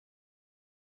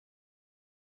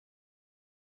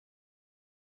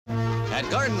At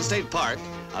Garden State Park,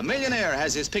 a millionaire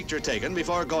has his picture taken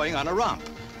before going on a romp.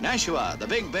 Nashua, the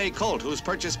big bay colt whose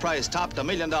purchase price topped $1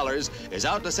 million, is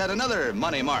out to set another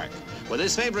money mark. With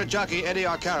his favorite jockey, Eddie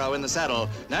Arcaro, in the saddle,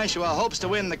 Nashua hopes to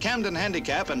win the Camden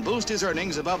handicap and boost his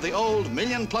earnings above the old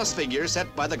million-plus figure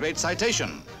set by the Great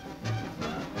Citation.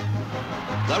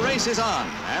 The race is on,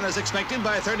 and as expected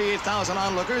by 38,000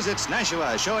 onlookers, it's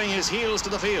Nashua showing his heels to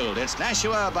the field. It's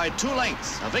Nashua by 2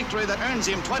 lengths, a victory that earns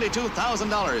him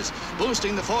 $22,000,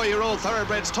 boosting the 4-year-old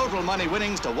thoroughbred's total money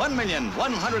winnings to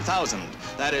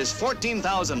 $1,100,000. That is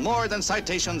 $14,000 more than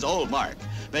Citation's old mark,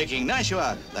 making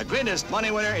Nashua the greatest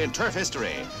money winner in turf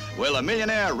history. Will a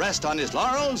millionaire rest on his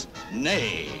laurels?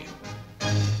 Nay.